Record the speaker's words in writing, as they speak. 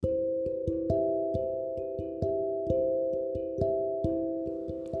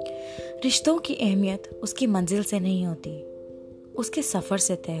रिश्तों की अहमियत उसकी मंजिल से नहीं होती, उसके सफ़र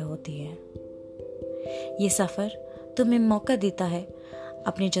से तय होती है। ये सफ़र तुम्हें मौका देता है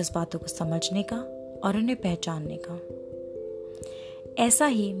अपने जज्बातों को समझने का और उन्हें पहचानने का। ऐसा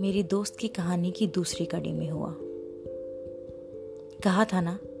ही मेरी दोस्त की कहानी की दूसरी कड़ी में हुआ। कहा था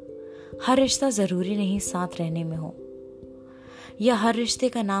ना, हर रिश्ता ज़रूरी नहीं साथ रहने में हो, या हर रिश्ते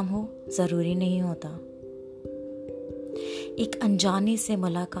का नाम हो ज़रूरी नहीं होता। एक अनजाने से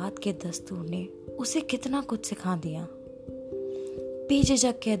मुलाकात के दस्तूर ने उसे कितना कुछ सिखा दिया।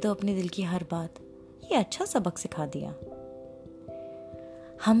 बेझिझक कह दो अपने दिल की हर बात, ये अच्छा सबक सिखा दिया।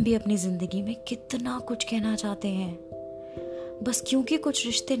 हम भी अपनी जिंदगी में कितना कुछ कहना चाहते हैं, बस क्योंकि कुछ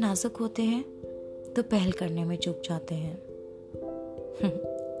रिश्ते नाजुक होते हैं तो पहल करने में चूक जाते हैं।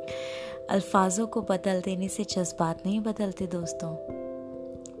 अल्फाजों को बदल देने से जज्बात नहीं बदलते दोस्तों,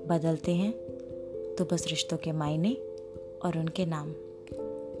 बदलते हैं तो बस रिश्तों के मायने और उनके नाम।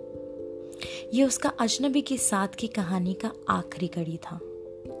 ये उसका अजनबी के साथ की कहानी का आखिरी कड़ी था।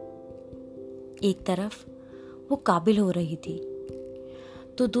 एक तरफ वो काबिल हो रही थी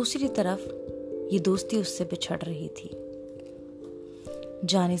तो दूसरी तरफ ये दोस्ती उससे बिछड़ रही थी।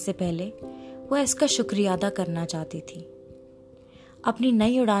 जाने से पहले वो इसका शुक्रिया अदा करना चाहती थी। अपनी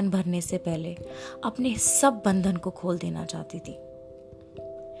नई उड़ान भरने से पहले अपने सब बंधन को खोल देना चाहती थी।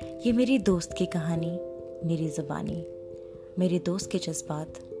 ये मेरी दोस्त की कहानी, मेरी जुबानी, मेरे दोस्त के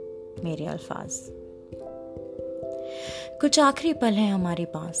जज्बात, मेरे अल्फाज। कुछ आखिरी पल हैं हमारे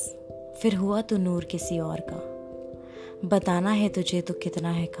पास, फिर हुआ तो नूर किसी और का। बताना है तुझे तो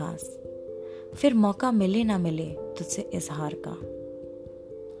कितना है खास, फिर मौका मिले ना मिले तुझसे इजहार का।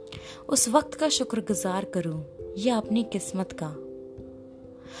 उस वक्त का शुक्रगुजार करूं या अपनी किस्मत का,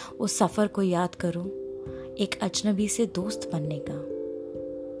 उस सफर को याद करूं एक अजनबी से दोस्त बनने का।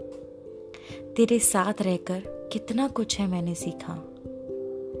 तेरे साथ रहकर कितना कुछ है मैंने सीखा,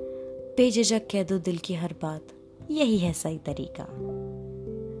 बेझिझक कह दो दिल की हर बात, यही है सही तरीका।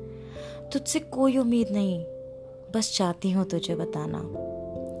 तुझसे कोई उम्मीद नहीं, बस चाहती हूँ तुझे बताना,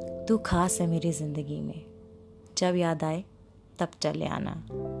 तू खास है मेरी जिंदगी में, जब याद आए तब चले आना।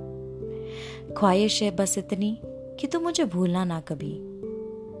 ख्वाहिश है बस इतनी कि तू मुझे भूलना ना कभी,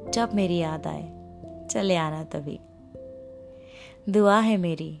 जब मेरी याद आए चले आना तभी। दुआ है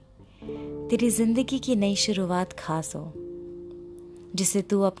मेरी तेरी जिंदगी की नई शुरुआत खास हो, जिसे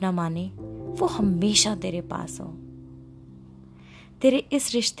तू अपना माने वो हमेशा तेरे पास हो। तेरे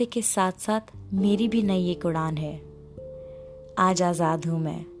इस रिश्ते के साथ साथ मेरी भी नई एक उड़ान है। आज आजाद हूं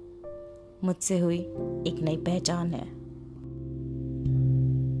मैं, मुझसे हुई एक नई पहचान है।